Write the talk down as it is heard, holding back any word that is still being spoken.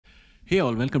Hey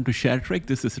all, welcome to ShareTrek.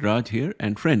 This is Raj here.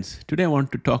 And friends, today I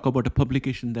want to talk about a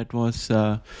publication that was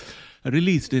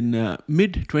released in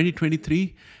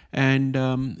mid-2023.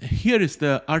 And here is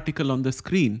the article on the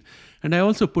screen. And I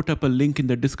also put up a link in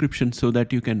the description so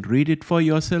that you can read it for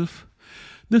yourself.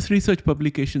 This research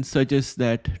publication suggests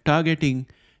that targeting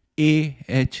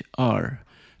AHR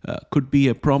could be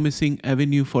a promising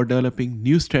avenue for developing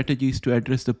new strategies to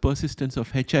address the persistence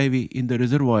of HIV in the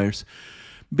reservoirs,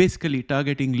 basically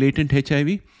targeting latent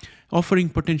HIV, offering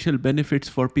potential benefits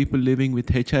for people living with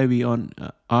HIV on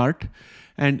ART.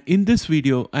 And in this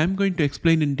video, I'm going to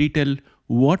explain in detail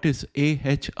what is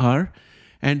AHR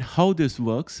and how this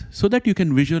works so that you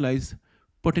can visualize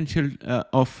potential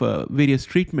of various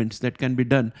treatments that can be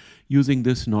done using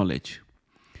this knowledge.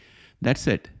 That's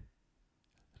it.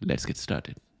 Let's get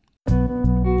started.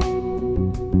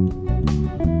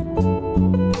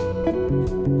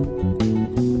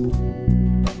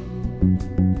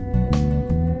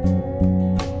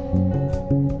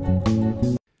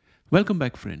 Welcome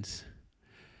back, friends.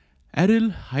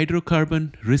 Aryl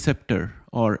hydrocarbon receptor,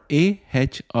 or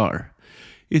AHR,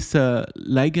 is a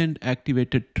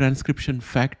ligand-activated transcription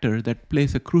factor that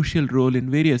plays a crucial role in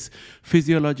various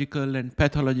physiological and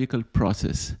pathological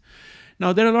processes.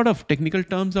 Now, there are a lot of technical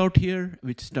terms out here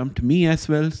which stumped me as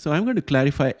well, so I'm going to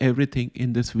clarify everything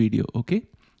in this video, okay?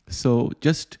 So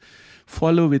just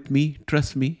follow with me,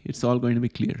 trust me, it's all going to be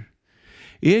clear.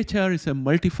 AHR is a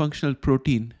multifunctional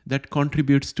protein that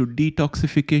contributes to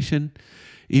detoxification,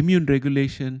 immune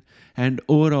regulation, and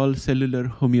overall cellular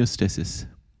homeostasis.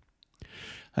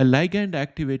 A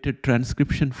ligand-activated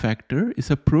transcription factor is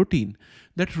a protein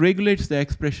that regulates the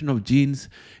expression of genes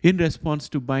in response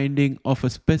to binding of a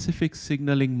specific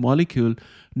signaling molecule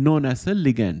known as a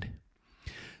ligand.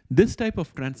 This type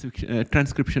of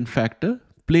transcription factor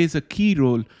plays a key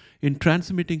role in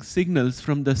transmitting signals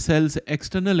from the cell's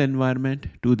external environment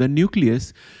to the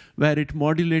nucleus, where it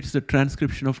modulates the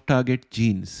transcription of target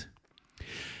genes.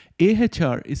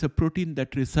 AHR is a protein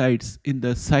that resides in the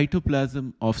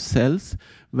cytoplasm of cells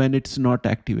when it's not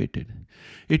activated.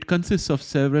 It consists of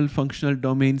several functional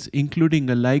domains, including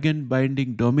a ligand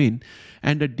binding domain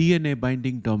and a DNA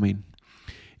binding domain.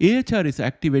 AHR is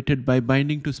activated by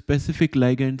binding to specific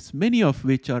ligands, many of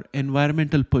which are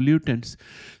environmental pollutants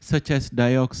such as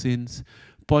dioxins,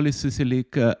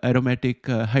 polycyclic aromatic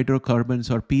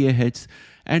hydrocarbons or PAHs,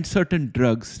 and certain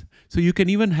drugs. So you can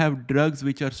even have drugs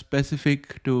which are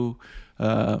specific to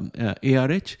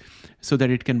ARH so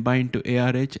that it can bind to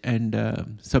ARH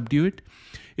and subdue it.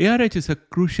 ARH is a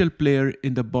crucial player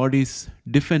in the body's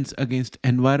defense against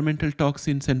environmental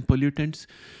toxins and pollutants.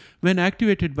 When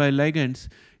activated by ligands,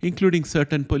 including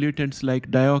certain pollutants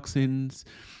like dioxins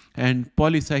and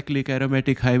polycyclic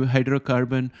aromatic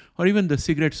hydrocarbon, or even the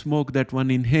cigarette smoke that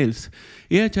one inhales,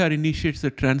 AHR initiates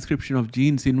the transcription of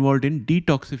genes involved in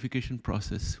detoxification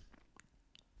process.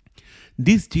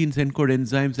 These genes encode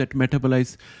enzymes that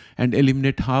metabolize and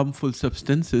eliminate harmful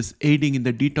substances, aiding in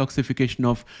the detoxification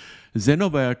of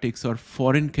xenobiotics or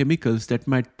foreign chemicals that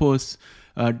might pose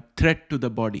a threat to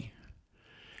the body.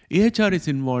 AHR is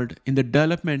involved in the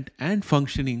development and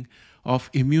functioning of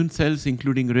immune cells,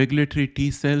 including regulatory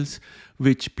T cells,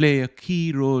 which play a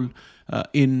key role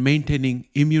in maintaining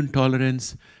immune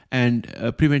tolerance and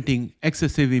preventing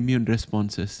excessive immune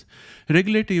responses.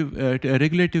 Regulative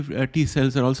T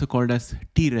cells are also called as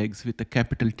Tregs with a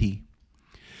capital T.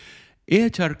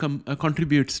 AHR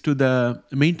contributes to the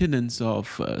maintenance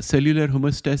of cellular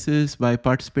homeostasis by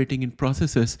participating in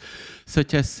processes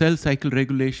such as cell cycle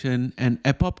regulation and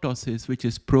apoptosis, which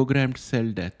is programmed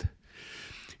cell death.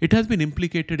 It has been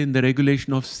implicated in the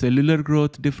regulation of cellular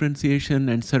growth, differentiation,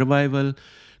 and survival,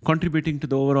 contributing to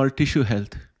the overall tissue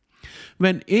health.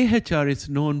 While AHR is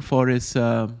known for its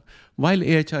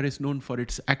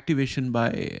activation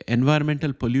by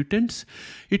environmental pollutants,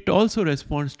 it also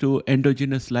responds to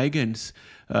endogenous ligands,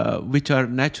 which are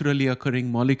naturally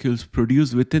occurring molecules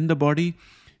produced within the body.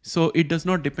 So it does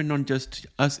not depend on just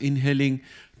us inhaling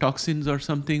toxins or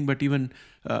something, but even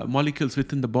molecules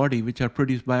within the body, which are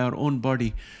produced by our own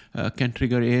body, can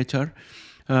trigger AHR.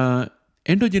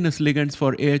 Endogenous ligands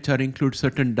for AHR include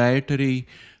certain dietary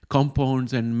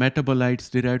compounds and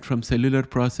metabolites derived from cellular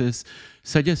process,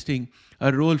 suggesting a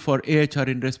role for AHR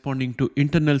in responding to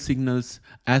internal signals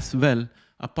as well,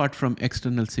 apart from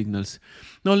external signals.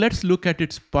 Now let's look at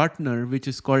its partner, which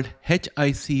is called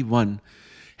HIC1.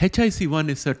 HIC1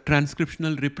 is a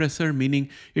transcriptional repressor, meaning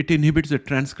it inhibits the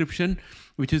transcription,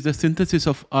 which is the synthesis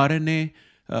of RNA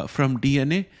from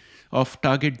DNA of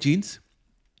target genes.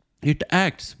 It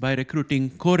acts by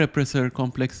recruiting co-repressor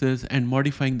complexes and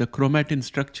modifying the chromatin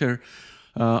structure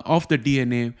of the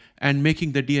DNA and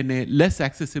making the DNA less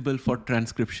accessible for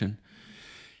transcription.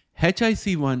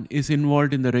 HIC1 is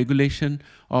involved in the regulation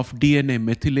of DNA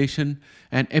methylation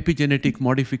and epigenetic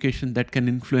modification that can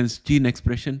influence gene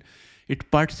expression. It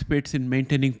participates in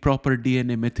maintaining proper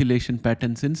DNA methylation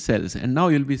patterns in cells. And now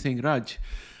you'll be saying, Raj,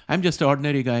 I'm just an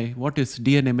ordinary guy. What is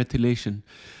DNA methylation?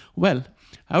 Well,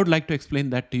 I would like to explain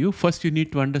that to you. First, you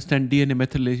need to understand DNA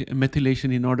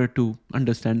methylation in order to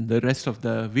understand the rest of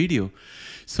the video.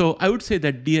 So I would say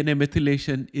that DNA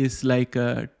methylation is like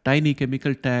a tiny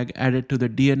chemical tag added to the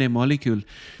DNA molecule.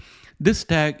 This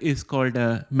tag is called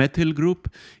a methyl group.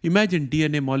 Imagine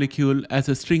DNA molecule as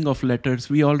a string of letters.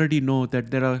 We already know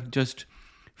that there are just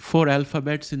 4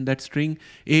 alphabets in that string,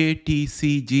 A, T,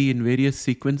 C, G in various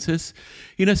sequences.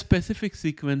 In a specific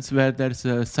sequence where there's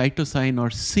a cytosine or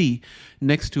C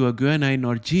next to a guanine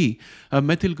or G, a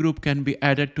methyl group can be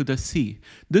added to the C.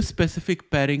 This specific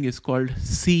pairing is called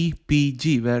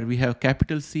CPG, where we have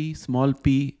capital C, small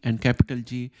p, and capital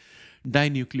G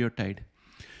dinucleotide.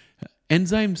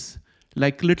 Enzymes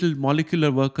like little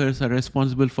molecular workers are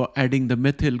responsible for adding the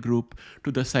methyl group to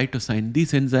the cytosine.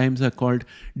 These enzymes are called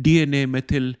DNA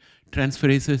methyl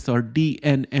transferases or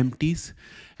DNMTs.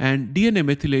 And DNA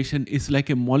methylation is like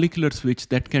a molecular switch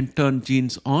that can turn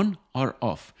genes on or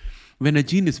off. When a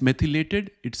gene is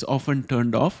methylated, it's often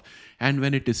turned off. And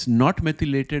when it is not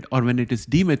methylated or when it is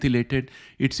demethylated,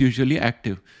 it's usually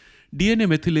active. DNA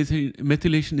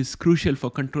methylation is crucial for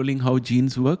controlling how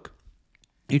genes work.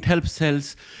 It helps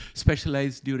cells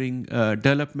specialize during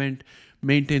development,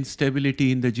 maintain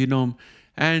stability in the genome,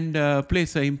 and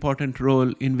plays an important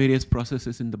role in various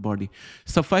processes in the body.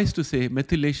 Suffice to say,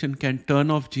 methylation can turn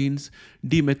off genes,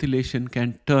 demethylation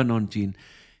can turn on gene.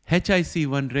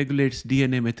 HIC1 regulates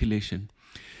DNA methylation.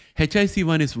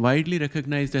 HIC1 is widely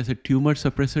recognized as a tumor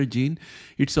suppressor gene.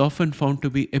 It's often found to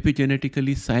be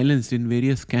epigenetically silenced in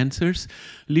various cancers,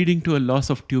 leading to a loss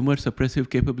of tumor suppressive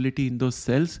capability in those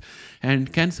cells.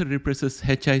 And cancer represses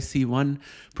HIC1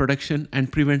 production and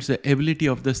prevents the ability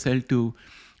of the cell to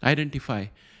identify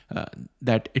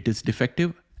that it is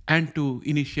defective and to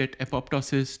initiate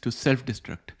apoptosis to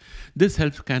self-destruct. This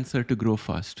helps cancer to grow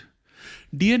fast.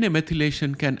 DNA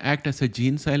methylation can act as a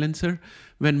gene silencer.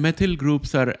 When methyl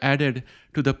groups are added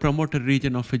to the promoter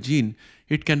region of a gene,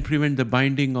 it can prevent the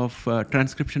binding of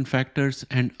transcription factors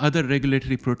and other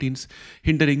regulatory proteins,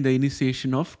 hindering the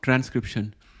initiation of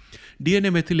transcription.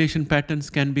 DNA methylation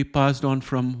patterns can be passed on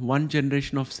from one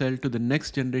generation of cell to the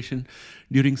next generation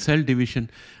during cell division,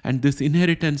 and this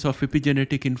inheritance of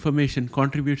epigenetic information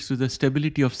contributes to the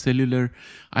stability of cellular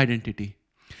identity.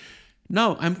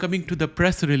 Now I'm coming to the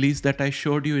press release that I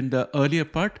showed you in the earlier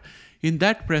part. In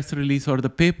that press release, or the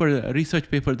paper, research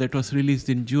paper that was released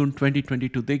in June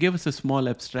 2022, they gave us a small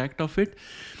abstract of it.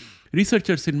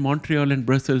 Researchers in Montreal and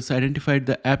Brussels identified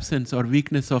the absence or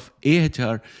weakness of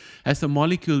AHR as a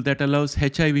molecule that allows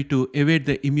HIV to evade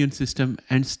the immune system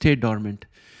and stay dormant.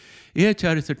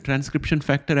 AHR is a transcription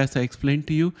factor, as I explained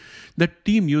to you. The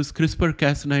team used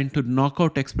CRISPR-Cas9 to knock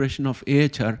out expression of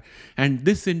AHR, and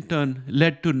this in turn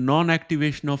led to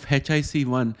non-activation of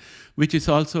HIC1, which is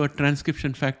also a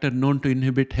transcription factor known to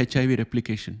inhibit HIV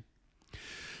replication.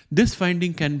 This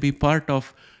finding can be part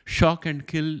of shock and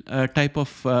kill type of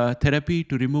therapy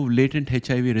to remove latent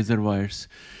HIV reservoirs.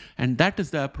 And that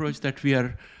is the approach that we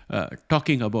are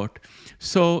talking about.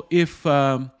 So if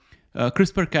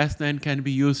CRISPR-Cas9 can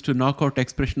be used to knock out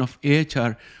expression of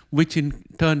AHR, which in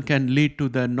turn can lead to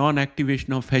the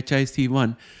non-activation of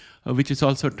HIC1, which is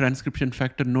also a transcription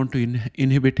factor known to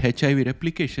inhibit HIV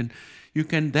replication. You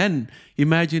can then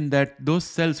imagine that those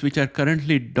cells which are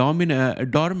currently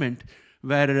dormant,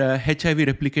 where HIV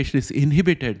replication is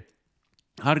inhibited,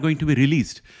 are going to be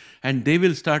released and they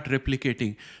will start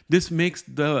replicating. This makes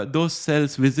those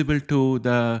cells visible to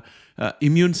the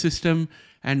immune system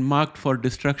and marked for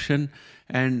destruction.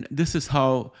 And this is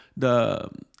how the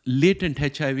latent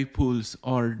HIV pools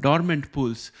or dormant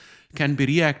pools can be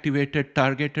reactivated,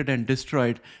 targeted, and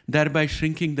destroyed, thereby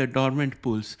shrinking the dormant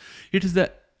pools. It is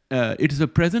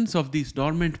the presence of these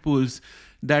dormant pools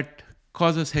that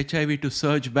causes HIV to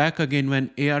surge back again when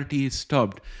ART is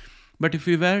stopped. But if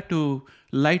we were to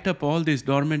light up all these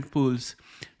dormant pools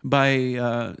by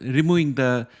removing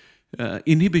the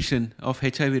inhibition of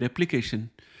HIV replication,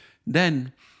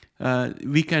 then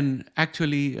we can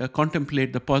actually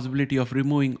contemplate the possibility of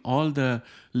removing all the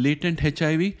latent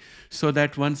HIV, so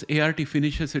that once ART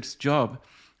finishes its job,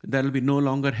 there will be no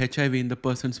longer HIV in the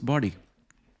person's body.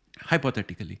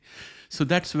 hypothetically. So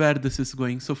that's where this is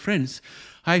going. So friends,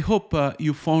 I hope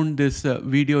you found this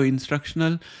video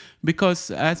instructional,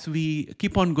 because as we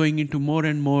keep on going into more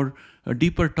and more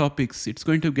deeper topics, it's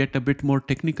going to get a bit more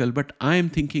technical. But I am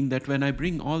thinking that when I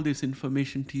bring all this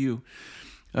information to you,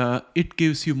 it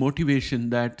gives you motivation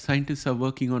that scientists are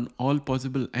working on all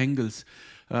possible angles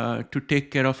to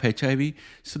take care of HIV.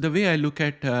 So the way I look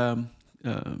at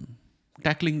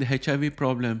tackling the HIV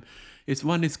problem is,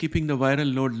 one is keeping the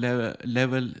viral load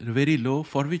level very low,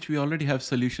 for which we already have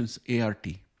solutions, ART.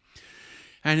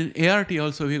 And in ART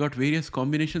also, we got various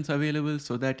combinations available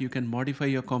so that you can modify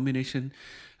your combination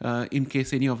in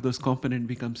case any of those component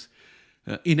becomes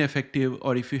ineffective,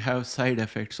 or if you have side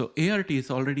effects. So ART is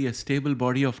already a stable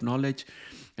body of knowledge,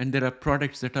 and there are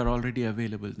products that are already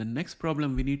available. The next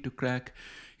problem we need to crack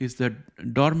is the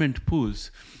dormant pools,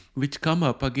 which come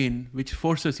up again, which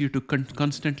forces you to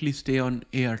constantly stay on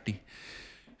ART.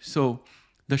 So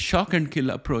the shock and kill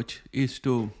approach is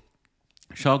to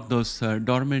shock those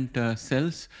dormant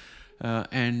cells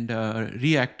and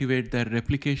reactivate their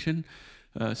replication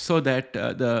so that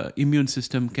the immune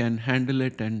system can handle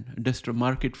it and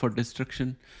mark it for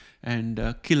destruction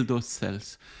and kill those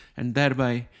cells, and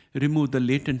thereby remove the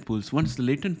latent pools. Once the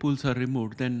latent pools are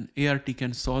removed, then ART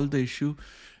can solve the issue,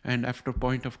 and after a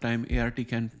point of time, ART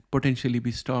can potentially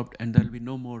be stopped, and there will be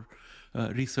no more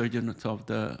resurgence of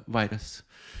the virus.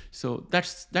 So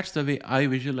that's the way I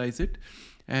visualize it.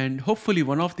 And hopefully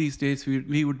one of these days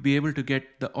we would be able to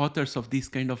get the authors of these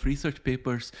kind of research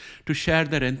papers to share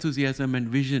their enthusiasm and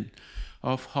vision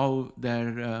of how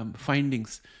their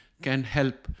findings can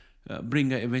help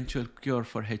bring an eventual cure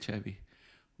for HIV.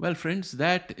 Well, friends,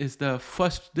 this is the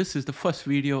first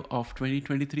video of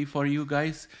 2023 for you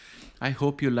guys. I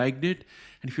hope you liked it.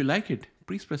 And if you like it,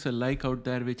 please press a like out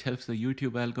there, which helps the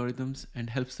YouTube algorithms and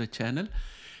helps the channel.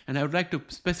 And I would like to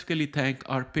specifically thank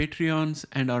our Patreons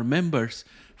and our members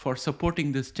for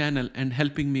supporting this channel and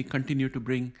helping me continue to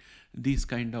bring these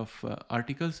kind of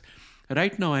articles.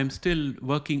 Right now, I'm still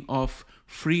working off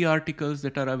free articles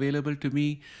that are available to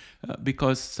me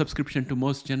because subscription to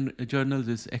most journals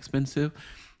is expensive.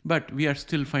 But we are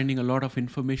still finding a lot of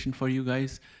information for you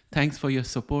guys. Thanks for your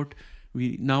support.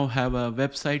 We now have a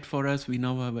website for us. We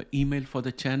now have an email for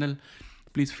the channel.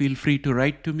 Please feel free to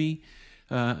write to me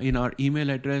in our email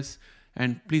address,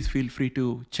 and please feel free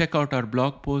to check out our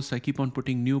blog posts. I keep on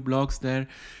putting new blogs there.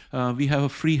 We have a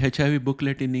free HIV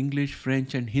booklet in English,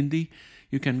 French, and Hindi.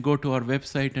 You can go to our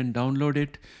website and download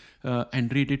it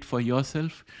and read it for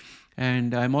yourself.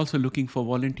 And I'm also looking for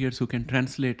volunteers who can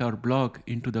translate our blog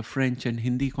into the French and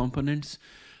Hindi components.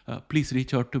 Please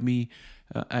reach out to me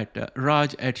at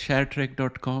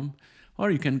raj@sharetrek.com,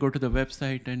 or you can go to the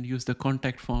website and use the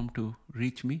contact form to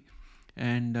reach me.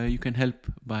 And you can help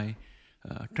by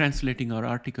translating our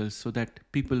articles so that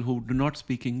people who do not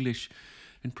speak English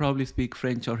and probably speak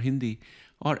French or Hindi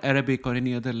or Arabic or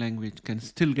any other language can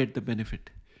still get the benefit.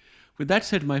 With that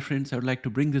said, my friends, I would like to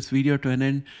bring this video to an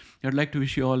end. I would like to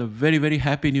wish you all a very, very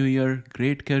happy new year,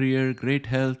 great career, great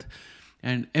health,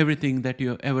 and everything that you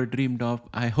have ever dreamed of.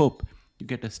 I hope you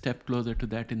get a step closer to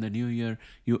that in the new year.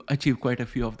 You achieve quite a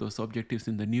few of those objectives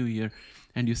in the new year,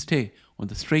 and you stay on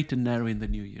the straight and narrow in the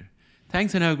new year.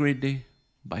 Thanks and have a great day.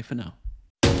 Bye for now.